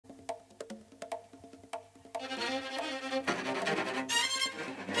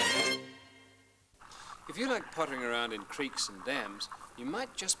you like pottering around in creeks and dams, you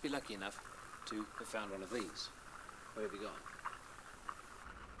might just be lucky enough to have found one of these. Where have you gone?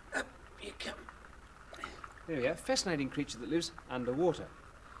 Up you come. There we are, fascinating creature that lives underwater.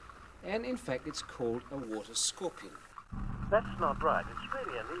 And in fact it's called a water scorpion. That's not right. It's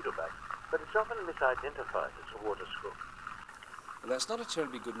really a needlebug, but it's often misidentified as a water scorpion. Well, that's not a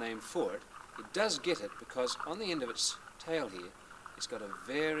terribly good name for it. It does get it because on the end of its tail here, it's got a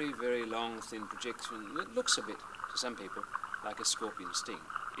very, very long, thin projection that looks a bit, to some people, like a scorpion sting.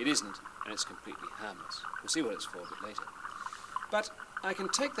 It isn't, and it's completely harmless. We'll see what it's for a bit later. But I can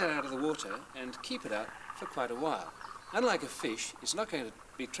take that out of the water and keep it out for quite a while. Unlike a fish, it's not going to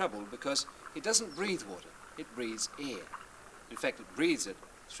be troubled because it doesn't breathe water, it breathes air. In fact, it breathes it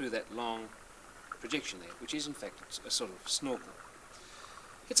through that long projection there, which is in fact a sort of snorkel.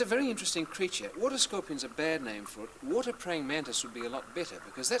 It's a very interesting creature. Water scorpion's a bad name for it. Water-praying mantis would be a lot better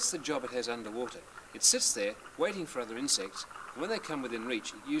because that's the job it has underwater. It sits there waiting for other insects, and when they come within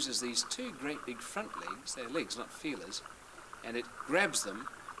reach, it uses these two great big front legs, they're legs, not feelers, and it grabs them,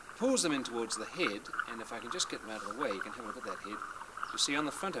 pulls them in towards the head, and if I can just get them out of the way, you can have a look at that head. You see on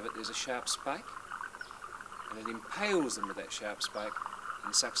the front of it there's a sharp spike, and it impales them with that sharp spike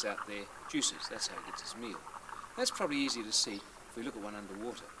and sucks out their juices. That's how it gets its meal. That's probably easy to see if we look at one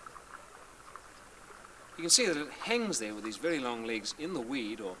underwater. You can see that it hangs there with these very long legs in the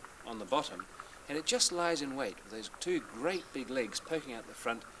weed or on the bottom, and it just lies in wait with those two great big legs poking out the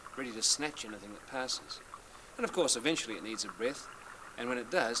front, ready to snatch anything that passes. And of course eventually it needs a breath, and when it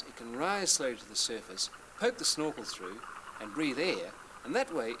does it can rise slowly to the surface, poke the snorkel through and breathe air, and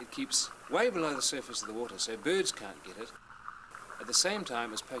that way it keeps way below the surface of the water so birds can't get it, at the same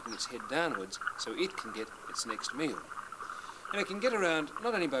time as poking its head downwards so it can get its next meal. And it can get around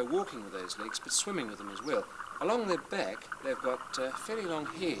not only by walking with those legs, but swimming with them as well. Along their back, they've got fairly long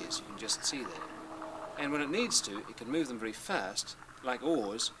hairs, you can just see there. And when it needs to, it can move them very fast, like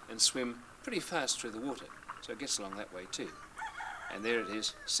oars, and swim pretty fast through the water. So it gets along that way too. And there it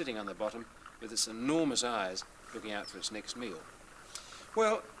is, sitting on the bottom, with its enormous eyes looking out for its next meal.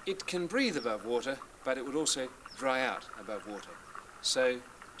 Well, it can breathe above water, but it would also dry out above water. So,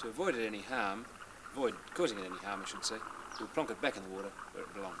 to avoid it any harm, avoid causing it any harm, I should say, we'll plonk it back in the water where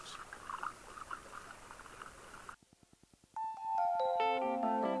it belongs.